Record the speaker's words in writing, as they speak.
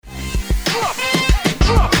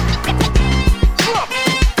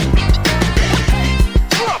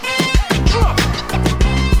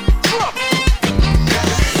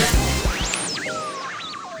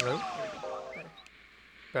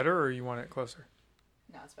it closer?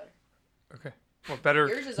 No, it's better. Okay. Well,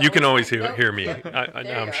 better. You can always hear me. Now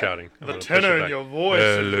I'm shouting. The tenor in your voice.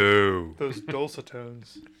 Hello. Those dulcet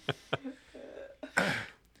tones.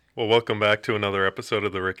 Well, welcome back to another episode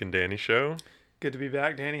of the Rick and Danny Show. Good to be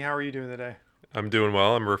back. Danny, how are you doing today? I'm doing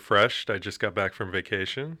well. I'm refreshed. I just got back from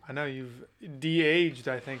vacation. I know you've de-aged,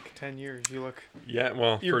 I think, 10 years. You look... Yeah,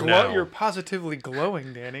 well, now. You're positively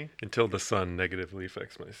glowing, Danny. Until the sun negatively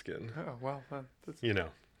affects my skin. Oh, well, that's... You know.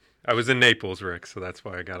 I was in Naples, Rick, so that's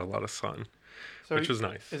why I got a lot of sun, which was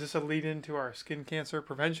nice. Is this a lead-in to our skin cancer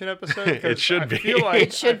prevention episode? It should be.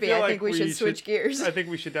 It should be. I think we should switch gears. I think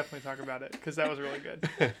we should definitely talk about it, because that was really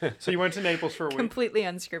good. So you went to Naples for a week. Completely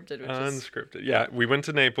unscripted. Unscripted. Yeah, we went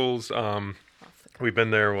to Naples. We've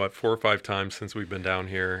been there, 4 or 5 times since we've been down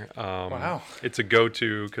here. Wow. It's a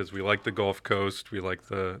go-to because we like the Gulf Coast. We like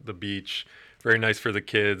the beach. Very nice for the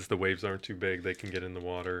kids. The waves aren't too big. They can get in the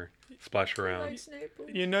water, splash around.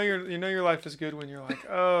 You know your life is good when you're like,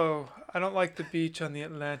 oh, I don't like the beach on the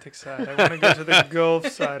Atlantic side. I want to go to the Gulf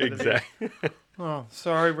side of the beach. Oh,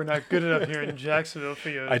 sorry, we're not good enough here in Jacksonville for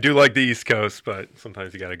you. I do like the East Coast, but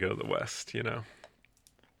sometimes you got to go to the West, you know.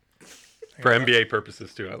 For NBA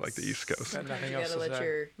purposes, too, I like the East Coast. You gotta let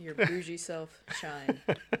your bougie self shine.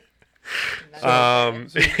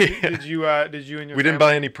 Did you and your family... We didn't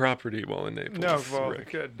buy any property while in Naples. No, well,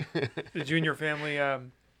 good. Did you and your family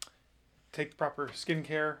take proper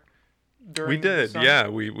skincare during We did, the summer? yeah.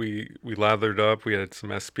 We lathered up. We had some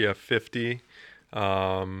SPF 50.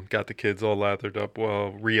 Got the kids all lathered up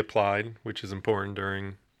well, reapplied, which is important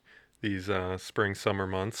during these spring, summer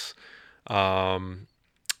months.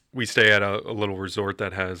 We stay at a little resort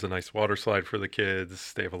that has a nice water slide for the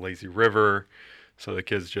kids. They have a lazy river, so the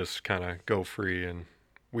kids just kind of go free and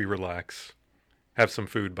we relax. Have some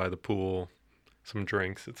food by the pool, some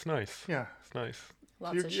drinks. It's nice. Yeah. It's nice.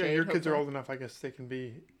 Lots of shade. Your kids are old enough, I guess they can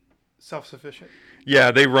be self-sufficient. Yeah,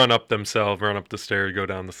 they run up themselves, run up the stairs, go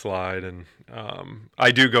down the slide, and I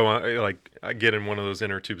do go on, I get in one of those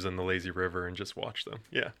inner tubes in the lazy river and just watch them.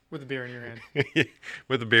 Yeah, with a beer in your hand.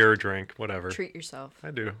 With a beer or drink, whatever. Treat yourself. I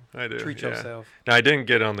do. Treat yourself. Now I didn't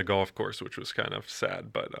get on the golf course, which was kind of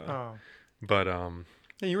sad, but yeah,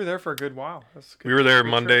 you were there for a good while. That's good. We were there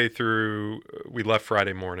Monday through. We left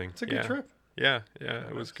Friday morning. It's a good trip. Yeah,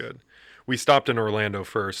 it was good. We stopped in Orlando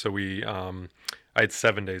first, so I had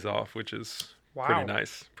 7 days off, which is pretty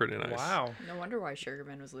nice. Wow. No wonder why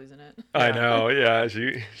Sugarman was losing it. I know, yeah.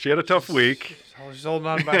 She had a tough week. She's holding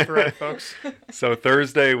on by a thread, folks. So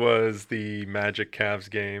Thursday was the Magic Cavs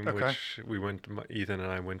game, okay. which Ethan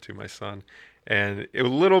and I went to, my son. And it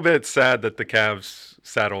was a little bit sad that the Cavs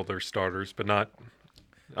sat all their starters, but not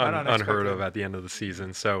unheard of at the end of the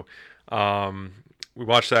season. So we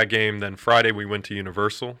watched that game. Then Friday we went to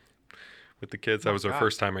Universal with the kids. That was our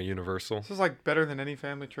first time at Universal. This is like better than any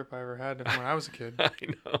family trip I ever had when I was a kid. I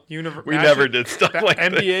know. We never did stuff like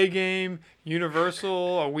that. NBA game,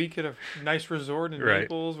 Universal, a week at a nice resort in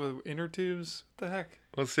Naples with inner tubes. What the heck?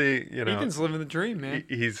 Well, see, Ethan's living the dream, man.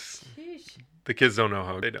 The kids don't know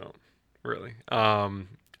how. They don't, really.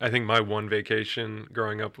 I think my one vacation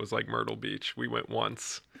growing up was like Myrtle Beach. We went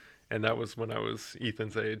once. And that was when I was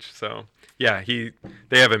Ethan's age. So, yeah, they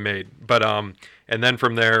haven't made. But, and then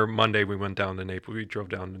from there, Monday, we went down to Naples. We drove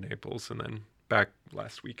down to Naples and then back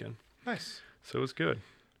last weekend. Nice. So it was good.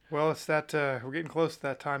 Well, it's that, we're getting close to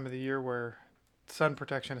that time of the year where sun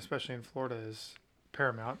protection, especially in Florida, is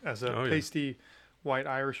paramount. As a pasty white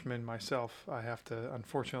Irishman myself, I have to,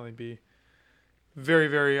 unfortunately, be very,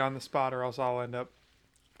 very on the spot or else I'll end up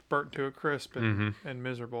burnt to a crisp and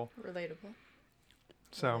miserable. Relatable.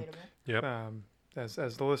 So, as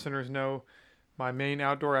the listeners know, my main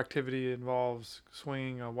outdoor activity involves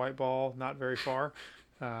swinging a white ball not very far,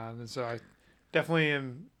 and so I definitely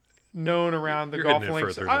am known around the golf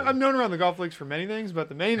links. I'm known around the golf links for many things, but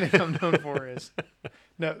the main thing I'm known for is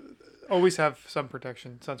always have sun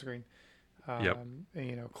protection, sunscreen,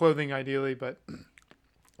 and, clothing ideally, but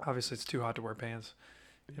obviously it's too hot to wear pants,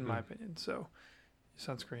 in my opinion. So,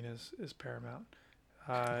 sunscreen is paramount.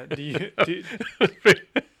 Do you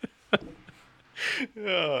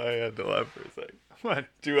Oh, I had to laugh for a second. What?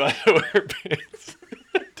 Too hot to wear pants.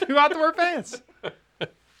 Too hot to wear pants.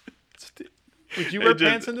 Would you wear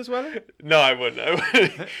pants in this weather? No, I wouldn't.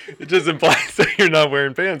 It just implies that you're not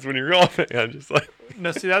wearing pants when you're golfing. I'm just like...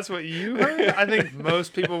 No, see, that's what you heard? I think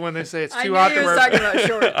most people, when they say it's too hot to wear pants... talking about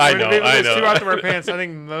shorts. I know. It's too hot to wear pants, I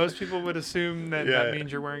think most people would assume that means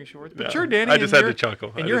you're wearing shorts. But sure, Danny, I just had to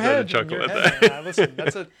chuckle. In your head. Listen,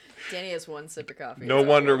 that's Danny has one sip of coffee. No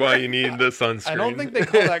wonder why you need the sunscreen. I don't think they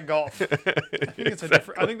call that golf. I think it's a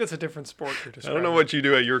different. I think that's a different sport you're I describing. don't know what you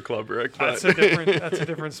do at your club, Rick. But... That's a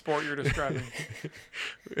different sport you're describing.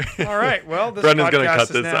 All right. Well, this Brendan's podcast gonna cut is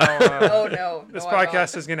this now. out. Oh no. This No, I won't.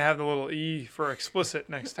 podcast is going to have the little E for explicit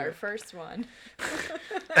next to Our it. first one.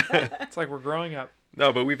 It's like we're growing up.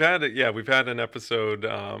 No, but we've had an episode.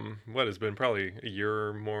 What has been probably a year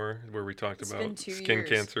or more where we talked It's been about 2 skin years.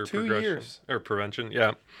 cancer 2 progression years. or prevention.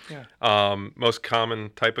 Yeah. Yeah. Most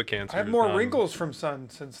common type of cancer. I have more wrinkles from sun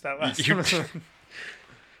since that last You- time.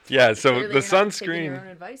 Yeah. So Clearly the you're not taking your sunscreen. own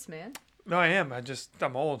advice, man. No, I am.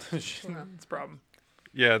 I'm old. It's Wow. a problem.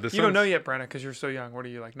 Yeah. The You don't know yet, Brenna, because you're so young. What are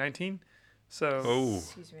you, like 19? So. Oh.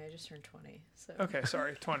 Excuse me, I just turned 20. So. Okay,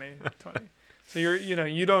 sorry, 20. So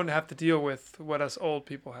you don't have to deal with what us old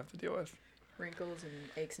people have to deal with. Wrinkles and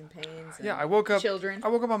aches and pains. And Yeah, I woke up Children.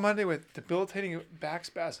 on Monday with debilitating back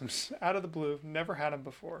spasms out of the blue. Never had them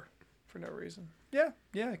before, for no reason. Yeah,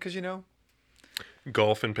 because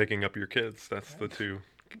Golf and picking up your kids. That's the two.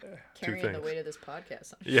 Carrying the things. weight of this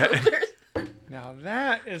podcast. On Yeah. your shoulders. now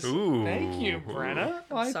that is. Ooh. Thank you, Brenna.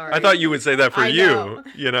 Like, Sorry. I thought you would say that for I you. know.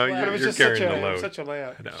 You know, Well, But it was you're just such carrying a, the load. such a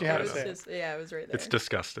layout. I know, She had I to know. say it. Just, yeah, I was right there. It's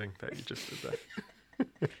disgusting that you just did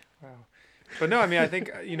that. Wow. But no, I mean, I think,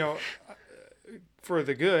 for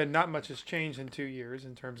the good, not much has changed in 2 years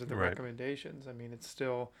in terms of the Right. recommendations. I mean, it's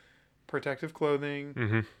still protective clothing.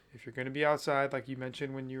 Mm-hmm. If you're going to be outside, like you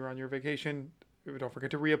mentioned when you were on your vacation, don't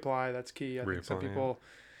forget to reapply. That's key. I think some Reapply, yeah. people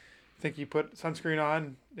think you put sunscreen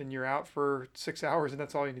on and you're out for 6 hours and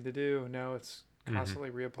that's all you need to do. No, it's constantly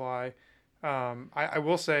reapply. I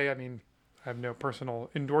will say, I mean, I have no personal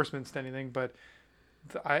endorsements to anything, but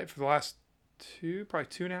for the last probably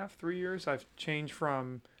 2.5, 3 years, I've changed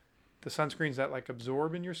from the sunscreens that like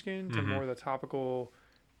absorb in your skin to more the topical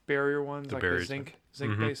barrier ones, The like barrier the zinc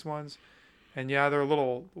based ones. And yeah, they're a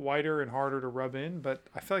little whiter and harder to rub in, but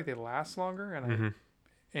I feel like they last longer. And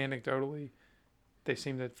anecdotally, they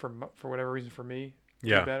seem to, for whatever reason, for me,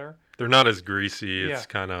 Yeah. do better. They're not as greasy. It's Yeah.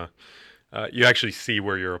 kind of you actually see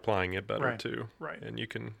where you're applying it better Right. too, Right. and you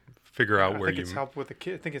can figure out I where think you. it's helped with the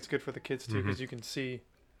kid. I think it's good for the kids too because you can see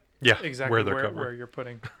Yeah, exactly where they're where covering. you're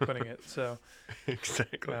putting it. So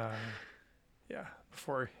Exactly. yeah,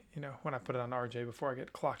 before when I put it on RJ before I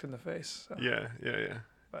get clocked in the face. So. Yeah.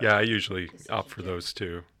 But- Yeah, I usually Decision opt for kid. those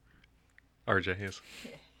two. RJ is.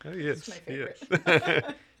 Yeah. Oh, he It's is. my He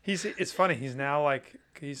favorite. is. It's funny. He's now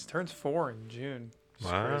turns 4 in June. It's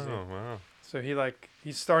crazy. Wow. So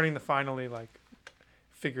he's starting to finally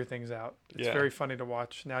figure things out. It's Yeah. very funny to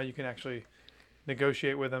watch. Now you can actually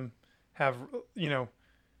negotiate with him, have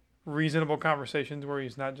reasonable conversations where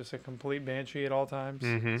he's not just a complete banshee at all times.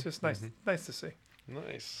 Mhm, It's just nice to see.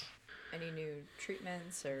 Nice. Any new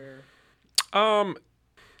treatments or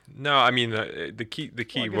No, I mean the key. Well,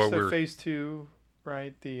 I guess what the we're phase 2,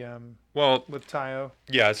 right? The well, Libtayo.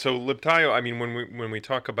 yeah. So Libtayo. I mean, when we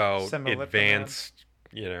talk about Semolizumab. advanced,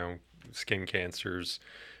 skin cancers,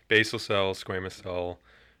 basal cell, squamous cell,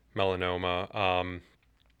 melanoma,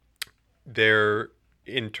 they're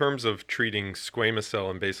in terms of treating squamous cell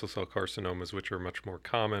and basal cell carcinomas, which are much more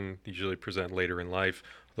common, usually present later in life.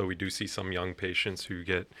 Although we do see some young patients who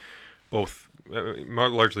get both,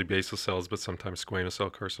 largely basal cells, but sometimes squamous cell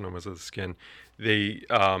carcinomas of the skin. They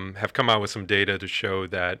have come out with some data to show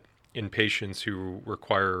that in patients who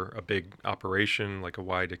require a big operation, like a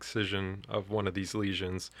wide excision of one of these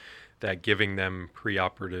lesions, that giving them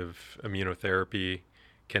preoperative immunotherapy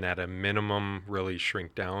can at a minimum really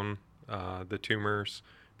shrink down the tumors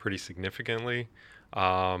pretty significantly.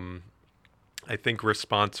 I think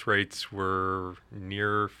response rates were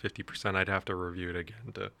near 50%. I'd have to review it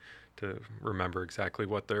again to remember exactly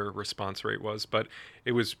what their response rate was, but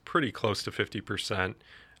it was pretty close to 50%.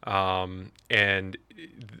 And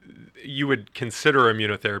you would consider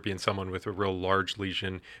immunotherapy in someone with a real large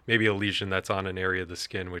lesion, maybe a lesion that's on an area of the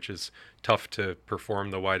skin, which is tough to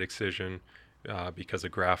perform the wide excision because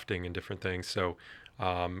of grafting and different things. So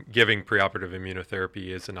giving preoperative immunotherapy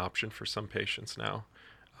is an option for some patients now.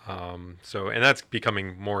 And that's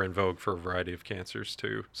becoming more in vogue for a variety of cancers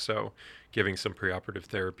too. So giving some preoperative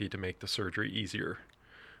therapy to make the surgery easier.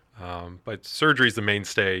 But surgery is the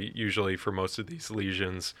mainstay usually for most of these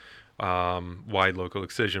lesions. Wide local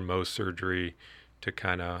excision, Mohs surgery to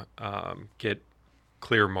kind of get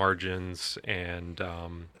clear margins and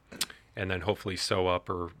then hopefully sew up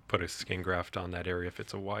or put a skin graft on that area if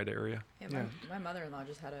it's a wide area. Yeah, my mother-in-law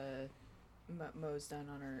just had a Mohs done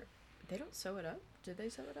on her. They don't sew it up? Did they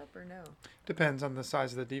sew it up or no? Depends on the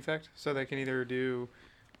size of the defect. So they can either do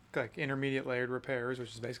like intermediate layered repairs,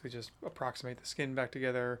 which is basically just approximate the skin back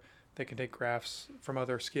together. They can take grafts from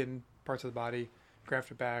other skin parts of the body,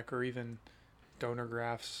 grafted back, or even donor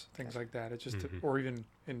grafts, things like that. It's just, Mhm. or even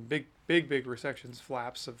in big resections,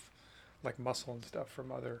 flaps of like muscle and stuff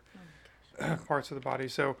from other parts of the body.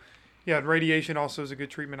 So, yeah, radiation also is a good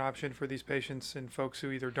treatment option for these patients and folks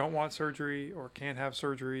who either don't want surgery or can't have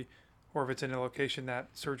surgery, or if it's in a location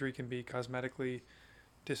that surgery can be cosmetically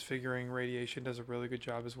disfiguring. Radiation does a really good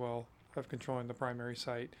job as well of controlling the primary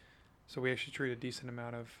site. So we actually treat a decent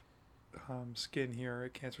amount of skin here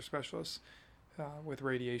at Cancer Specialists with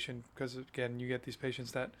radiation, because again, you get these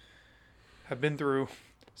patients that have been through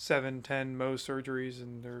 7, 10 Mohs surgeries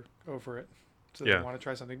and they're over it. So they want to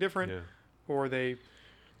try something different, or they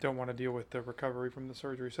don't want to deal with the recovery from the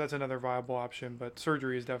surgery. So that's another viable option, but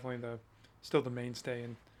surgery is definitely still the mainstay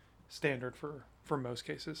and standard for most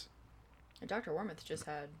cases. And Dr. Wormuth just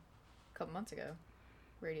had a couple months ago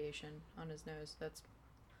radiation on his nose. That's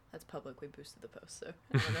publicly boosted the post. So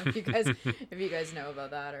I don't know if you guys know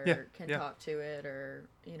about that or can talk to it, or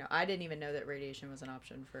I didn't even know that radiation was an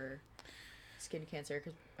option for skin cancer,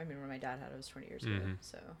 because when my dad had it was 20 years ago.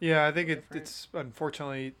 So yeah, I think it's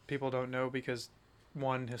unfortunately people don't know, because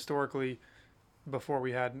one, historically, before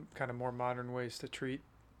we had kind of more modern ways to treat,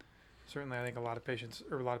 certainly I think a lot of patients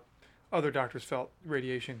or a lot of other doctors felt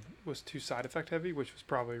radiation was too side effect heavy, which was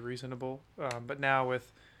probably reasonable. But now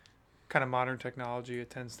with kind of modern technology, it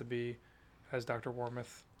tends to be, as Dr.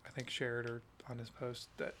 Wormuth I think shared or on his post,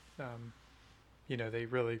 that they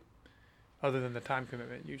really, other than the time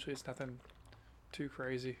commitment, usually it's nothing too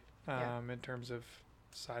crazy in terms of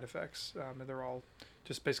side effects. And they're all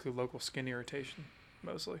just basically local skin irritation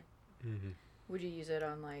mostly. Mm-hmm. Would you use it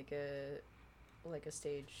on like a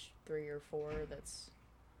stage 3 or 4?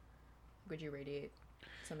 Would you radiate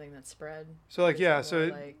something that's spread? So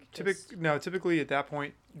typically at that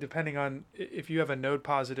point, depending on if you have a node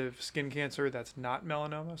positive skin cancer that's not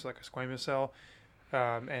melanoma, so like a squamous cell,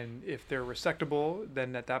 and if they're resectable,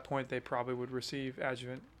 then at that point they probably would receive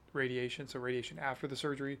adjuvant radiation, so radiation after the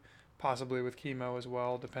surgery, possibly with chemo as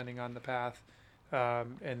well, depending on the path.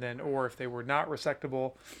 And then, or if they were not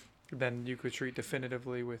resectable, then you could treat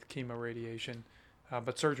definitively with chemo radiation.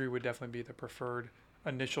 But surgery would definitely be the preferred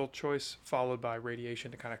initial choice, followed by radiation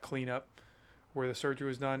to kind of clean up where the surgery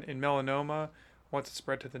was done. In melanoma, once it's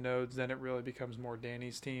spread to the nodes, then it really becomes more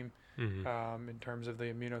Danny's team in terms of the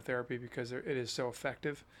immunotherapy, because it is so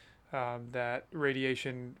effective that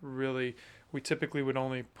radiation really, we typically would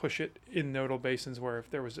only push it in nodal basins where if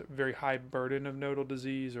there was a very high burden of nodal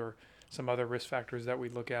disease or some other risk factors that we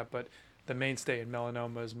look at. But the mainstay in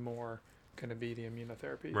melanoma is more going to be the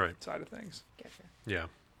immunotherapy side of things. Gotcha. Yeah.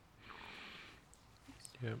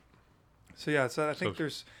 Yep. So I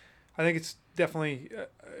think it's definitely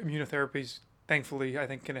immunotherapies, thankfully, I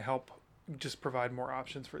think, going to help just provide more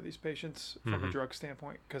options for these patients from a drug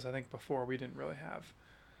standpoint, because I think before we didn't really have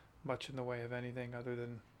much in the way of anything other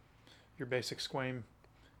than your basic squam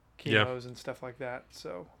chemos and stuff like that.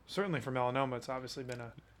 So certainly for melanoma, it's obviously been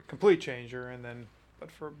a complete changer, and then but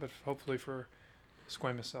hopefully for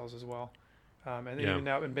squamous cells as well, and even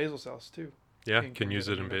now in basal cells too. Yeah, can use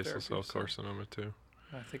it in basal cell carcinoma too.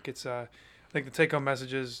 I think it's I think the take-home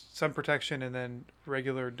message is sun protection, and then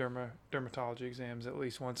regular dermatology exams at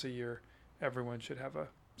least once a year. Everyone should have a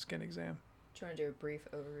skin exam. Do you want to do a brief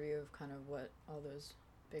overview of kind of what all those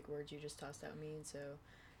big words you just tossed out mean? So,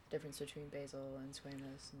 difference between basal and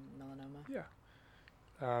squamous and melanoma.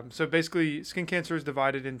 Yeah. So basically, skin cancer is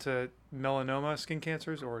divided into melanoma skin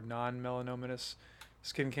cancers or non-melanomatous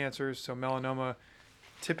skin cancers. So melanoma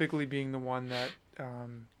typically being the one that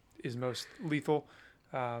is most lethal,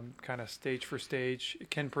 kind of stage for stage. It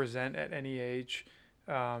can present at any age.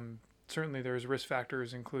 Certainly there's risk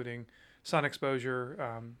factors including sun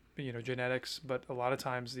exposure, genetics, but a lot of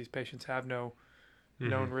times these patients have no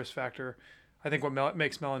known risk factor. I think what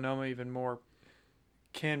makes melanoma even more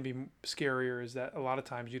can be scarier is that a lot of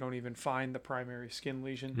times you don't even find the primary skin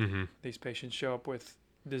lesion. These patients show up with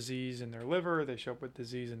disease in their liver, they show up with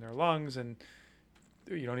disease in their lungs, and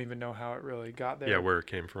you don't even know how it really got there. Yeah, where it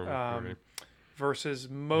came from. Versus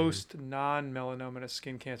most non-melanomatous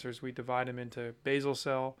skin cancers, we divide them into basal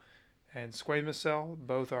cell and squamous cell.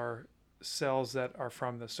 Both are cells that are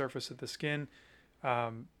from the surface of the skin.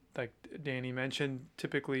 Like Danny mentioned,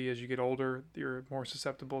 typically as you get older, you're more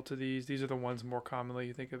susceptible to these. These are the ones more commonly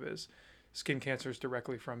you think of as skin cancers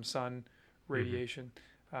directly from sun radiation.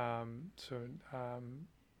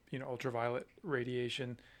 Ultraviolet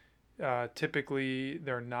radiation. Typically,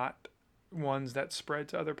 they're not ones that spread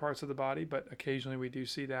to other parts of the body, but occasionally we do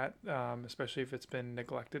see that, especially if it's been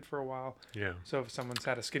neglected for a while. Yeah. So if someone's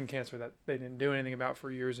had a skin cancer that they didn't do anything about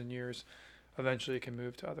for years and years, eventually it can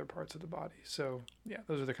move to other parts of the body. So yeah,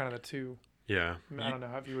 those are the kind of the two Yeah. I don't know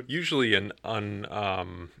how you would. Usually I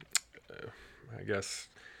guess,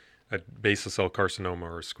 a basal cell carcinoma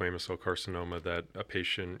or squamous cell carcinoma that a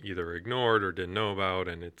patient either ignored or didn't know about,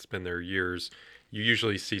 and it's been there years, you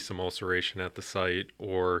usually see some ulceration at the site.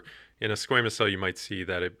 Or in a squamous cell, you might see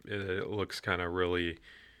that it looks kind of really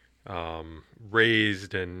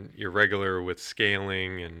raised and irregular with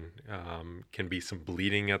scaling, and can be some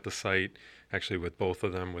bleeding at the site. Actually, with both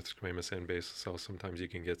of them, with squamous and basal cells, sometimes you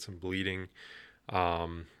can get some bleeding.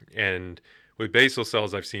 And with basal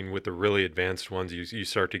cells, I've seen with the really advanced ones, you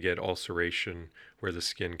start to get ulceration where the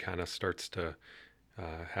skin kind of starts to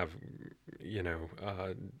have,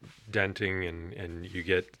 denting, and you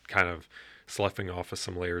get kind of sloughing off of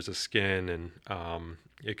some layers of skin, and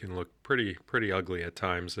it can look pretty ugly at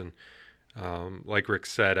times. And like Rick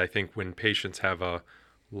said, I think when patients have a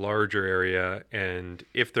larger area, and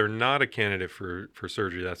if they're not a candidate for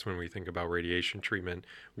surgery, that's when we think about radiation treatment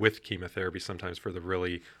with chemotherapy, sometimes for the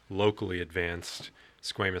really locally advanced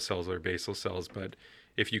squamous cells or basal cells. But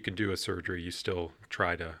if you can do a surgery, you still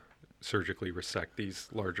try to surgically resect these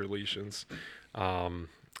larger lesions.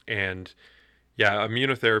 And yeah,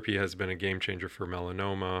 immunotherapy has been a game changer for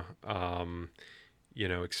melanoma,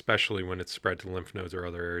 especially when it's spread to lymph nodes or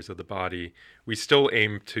other areas of the body. We still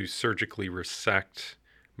aim to surgically resect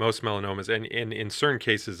most melanomas, and in certain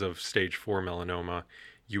cases of stage 4 melanoma,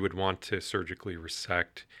 you would want to surgically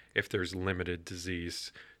resect if there's limited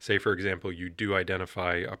disease. Say, for example, you do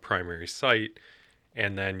identify a primary site,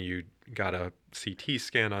 and then you got a CT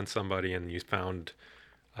scan on somebody, and you found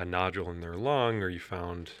a nodule in their lung, or you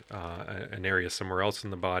found an area somewhere else in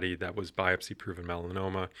the body that was biopsy-proven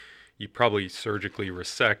melanoma. You probably surgically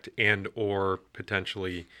resect and or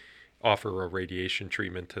potentially offer a radiation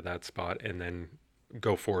treatment to that spot, and then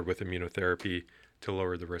go forward with immunotherapy to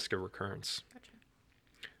lower the risk of recurrence. Gotcha.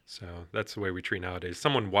 So that's the way we treat nowadays.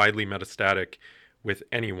 Someone widely metastatic with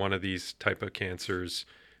any one of these type of cancers,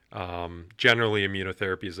 generally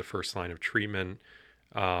immunotherapy is the first line of treatment.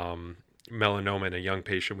 Melanoma in a young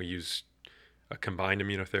patient, we use a combined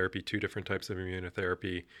immunotherapy, 2 different types of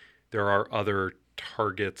immunotherapy. There are other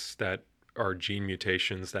targets that are gene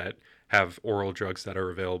mutations that have oral drugs that are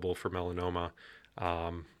available for melanoma.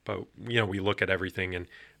 But we look at everything, and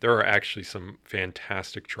there are actually some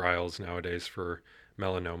fantastic trials nowadays for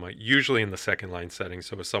melanoma, usually in the second line setting.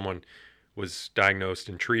 So if someone was diagnosed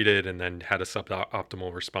and treated and then had a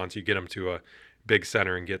suboptimal response, you get them to a big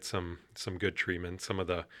center and get some good treatment. Some of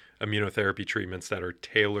the immunotherapy treatments that are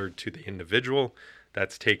tailored to the individual,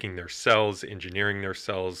 that's taking their cells, engineering their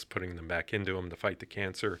cells, putting them back into them to fight the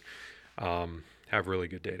cancer, have really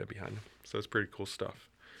good data behind them. So it's pretty cool stuff.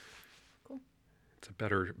 It's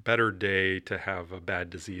a better day to have a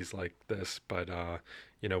bad disease like this, but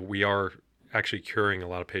we are actually curing a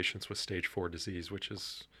lot of patients with stage 4 disease, which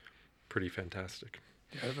is pretty fantastic.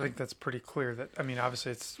 Yeah, I think that's pretty clear. That, I mean,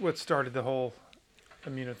 obviously it's what started the whole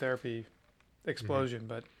immunotherapy explosion,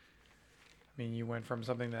 but I mean, you went from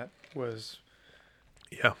something that was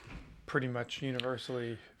pretty much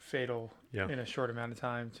universally fatal in a short amount of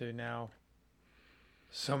time to now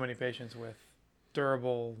so many patients with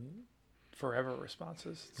durable forever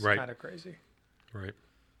responses. It's kind of crazy. Right.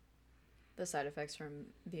 The side effects from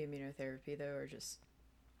the immunotherapy though are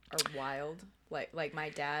wild. Like my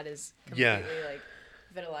dad is completely like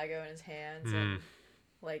vitiligo in his hands and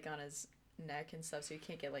like on his neck and stuff, so you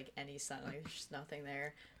can't get like any sun. Like there's just nothing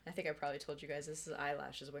there. And I think I probably told you guys this. His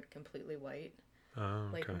eyelashes went completely white.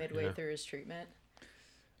 Midway through his treatment.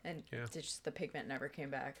 And just the pigment never came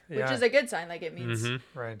back, which is a good sign. Like it means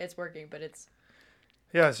it's working, but it's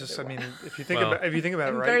it's just, I mean, if you think about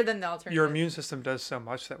it, right, better than the alternative. Your immune system does so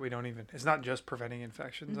much that we don't even. It's not just preventing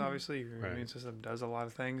infections. Obviously, your immune system does a lot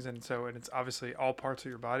of things, and it's obviously all parts of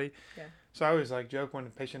your body. Yeah. So I always like joke when a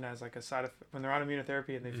patient has like a side effect when they're on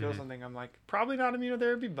immunotherapy and they feel something. I'm like, probably not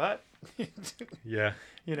immunotherapy, but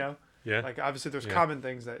like obviously there's common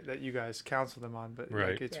things that you guys counsel them on, but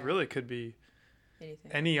like it's really could be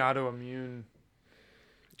anything. Any autoimmune.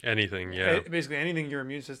 Anything, basically anything your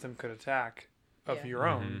immune system could attack of your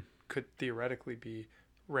own could theoretically be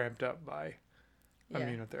ramped up by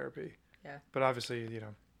immunotherapy. Yeah. But obviously,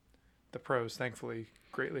 the pros thankfully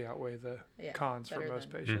greatly outweigh the cons for most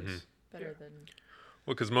patients. Better than.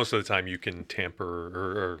 Well, because most of the time you can tamper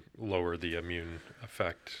or lower the immune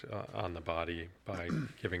effect on the body by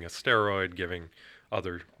giving a steroid, giving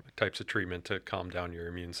other types of treatment to calm down your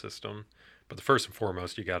immune system. But the first and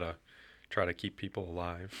foremost, you got to try to keep people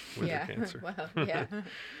alive with their cancer. Well, and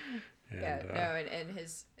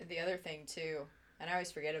the other thing too, and I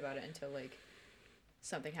always forget about it until like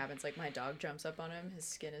something happens, like my dog jumps up on him, his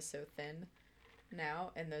skin is so thin,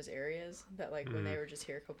 now in those areas that like when they were just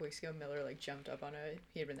here a couple weeks ago, Miller like jumped up on it.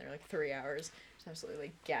 He had been there like 3 hours. Just absolutely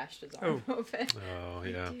like gashed his arm open. Oh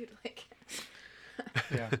yeah. Dude, like.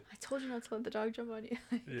 Yeah. I told you not to let the dog jump on you.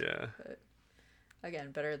 Yeah. But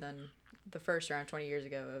again, better than the first round 20 years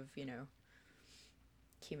ago of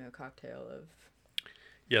chemo cocktail of.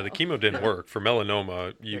 Yeah, the chemo didn't work for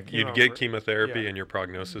melanoma. You'd get chemotherapy, and your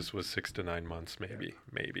prognosis was 6 to 9 months, maybe.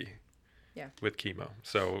 Yeah. With chemo,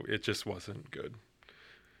 so it just wasn't good.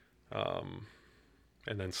 And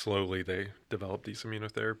then slowly they developed these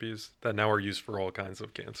immunotherapies that now are used for all kinds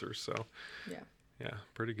of cancers. So. Yeah,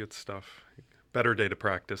 pretty good stuff. Better day to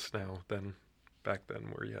practice now than back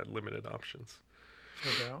then, where you had limited options.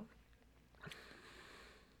 No doubt.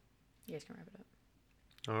 You guys can wrap it up.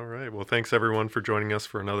 All right. Well, thanks everyone for joining us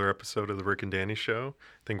for another episode of the Rick and Danny Show. I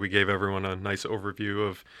think we gave everyone a nice overview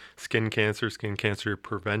of skin cancer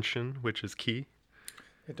prevention, which is key.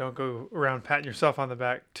 Yeah, don't go around patting yourself on the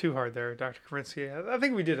back too hard there, Dr. Kaminsky. I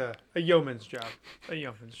think we did a yeoman's job. But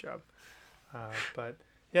yeah,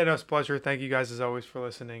 no, it's a pleasure. Thank you guys as always for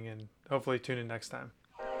listening, and hopefully tune in next time.